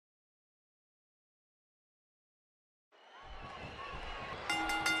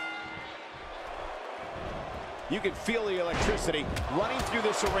You can feel the electricity running through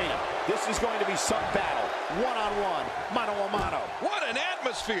this arena. This is going to be some battle. One-on-one, mano-a-mano. What an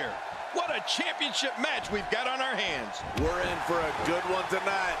atmosphere. What a championship match we've got on our hands. We're in for a good one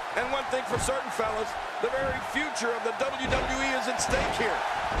tonight. And one thing for certain, fellas, the very future of the WWE is at stake here.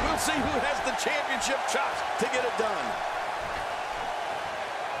 We'll see who has the championship chops to get it done.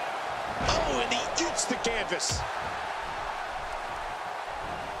 Oh, and he eats the canvas.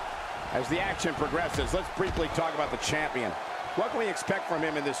 As the action progresses, let's briefly talk about the champion. What can we expect from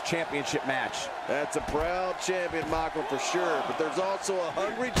him in this championship match? That's a proud champion, Michael, for sure. But there's also a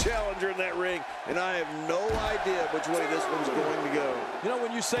hungry challenger in that ring, and I have no idea which way this one's going to go. You know,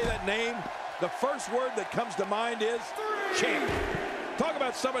 when you say that name, the first word that comes to mind is champion. Talk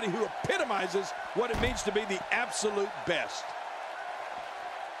about somebody who epitomizes what it means to be the absolute best.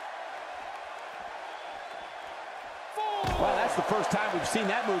 Well, that's the first time we've seen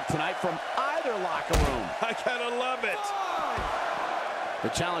that move tonight from either locker room. I gotta love it. The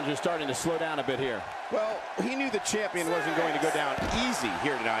challenger's starting to slow down a bit here. Well, he knew the champion wasn't going to go down easy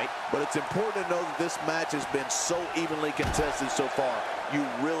here tonight. But it's important to know that this match has been so evenly contested so far. You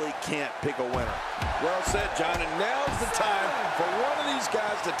really can't pick a winner. Well said, John, and now's the time for one of these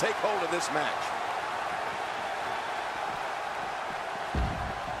guys to take hold of this match.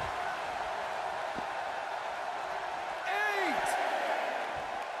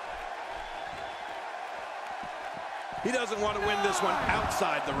 He doesn't want to win this one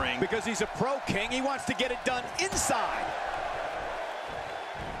outside the ring. Because he's a pro king, he wants to get it done inside.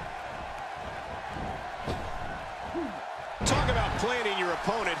 Talk about planning your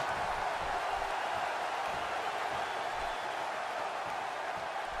opponent.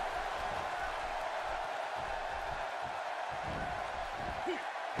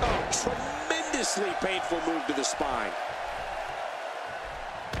 Oh, tremendously painful move to the spine.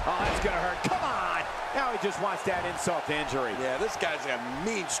 Oh, that's gonna hurt. Come on! Now he just wants that insult to injury. Yeah, this guy's got a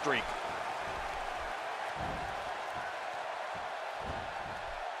mean streak.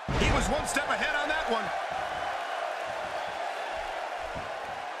 He was one step ahead on that one.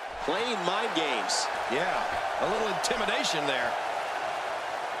 Playing mind games. Yeah, a little intimidation there.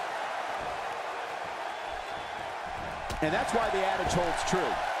 And that's why the adage holds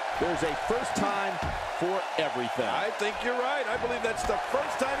true. There's a first time for everything. I think you're right. I believe that's the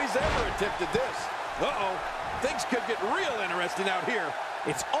first time he's ever attempted this. Uh-oh. Things could get real interesting out here.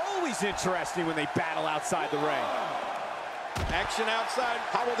 It's always interesting when they battle outside the ring. Action outside.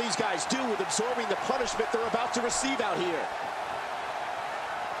 How will these guys do with absorbing the punishment they're about to receive out here?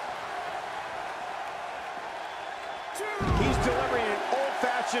 He's delivering an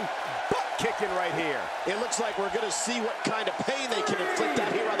old-fashioned butt kicking right here. It looks like we're going to see what kind of pain they can inflict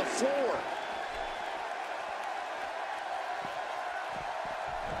out here on the floor.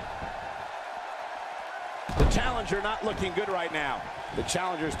 The challenger not looking good right now. The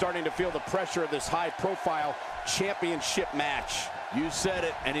challenger is starting to feel the pressure of this high-profile championship match. You said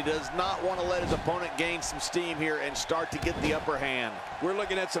it, and he does not want to let his opponent gain some steam here and start to get the upper hand. We're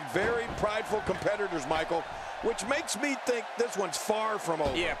looking at some very prideful competitors, Michael, which makes me think this one's far from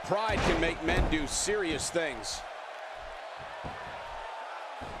over. Yeah, pride can make men do serious things.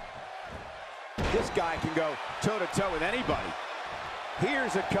 This guy can go toe-to-toe with anybody.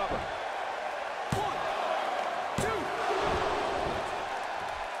 Here's a cover.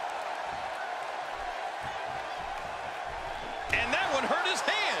 And that one hurt his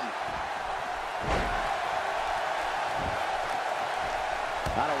hand.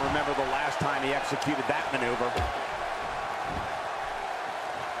 I don't remember the last time he executed that maneuver.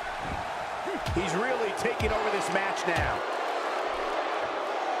 He's really taking over this match now.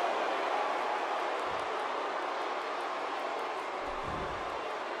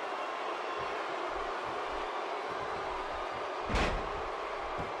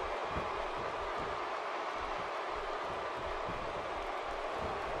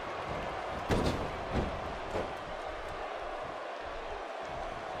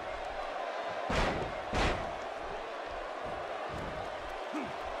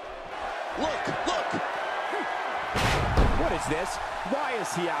 Look. What is this? Why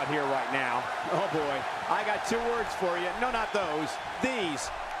is he out here right now? Oh boy, I got two words for you. No, not those. These.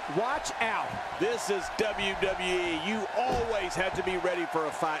 Watch out. This is WWE. You always have to be ready for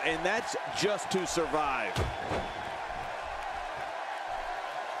a fight, and that's just to survive.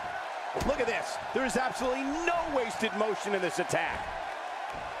 Look at this. There is absolutely no wasted motion in this attack.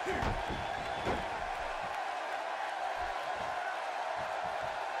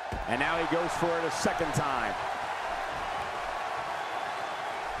 And now he goes for it a second time.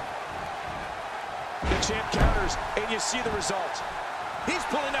 The champ counters, and you see the result. He's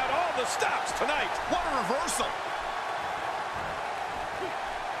pulling out all the stops tonight. What a reversal.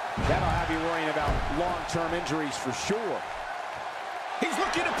 That'll have you worrying about long-term injuries for sure. He's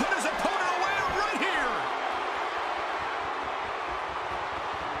looking to put his opponent away right here.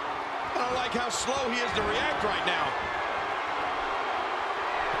 I don't like how slow he is to react right now.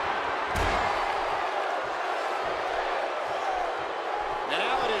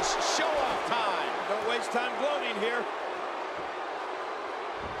 Now it is show-off time. Don't waste time gloating here.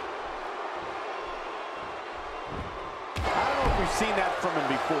 We've seen that from him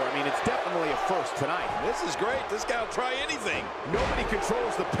before. I mean, it's definitely a first tonight. This is great. This guy will try anything. Nobody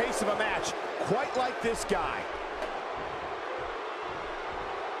controls the pace of a match quite like this guy.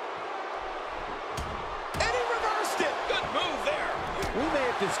 And he reversed it. Good move there. We may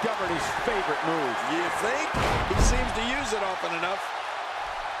have discovered his favorite move. You think? He seems to use it often enough.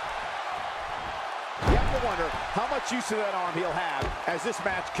 You have to wonder how much use of that arm he'll have as this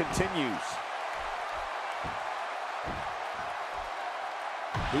match continues.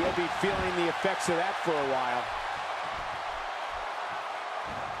 He'll be feeling the effects of that for a while.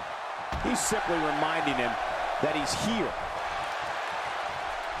 He's simply reminding him that he's here.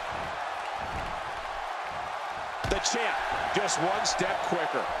 The champ, just one step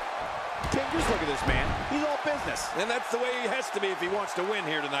quicker. King, just look at this man. He's all business. And that's the way he has to be if he wants to win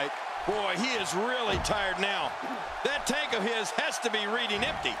here tonight. Boy, he is really tired now. That tank of his has to be reading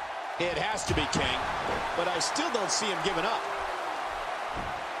empty. It has to be, King. But I still don't see him giving up.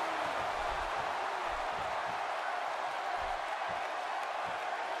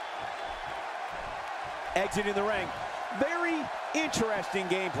 Exiting the ring. Very interesting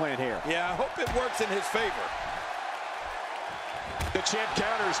game plan here. Yeah, I hope it works in his favor. The champ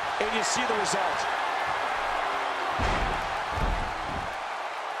counters, and you see the result.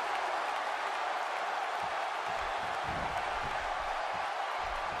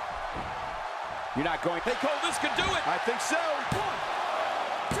 You're not going. Hey, Cole, this could do it. I think so. 1,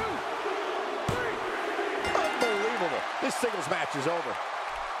 2, 3. Unbelievable. This singles match is over.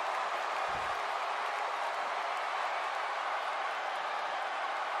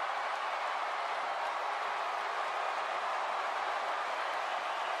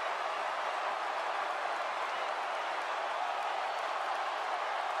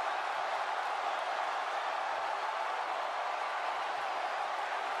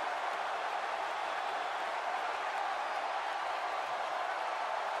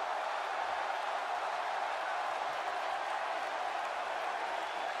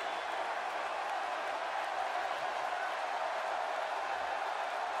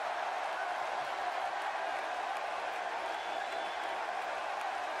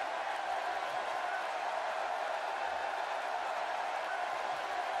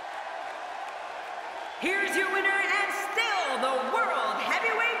 Here's your winner and still the World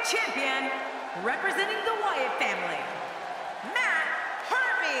Heavyweight Champion, representing the Wyatt family,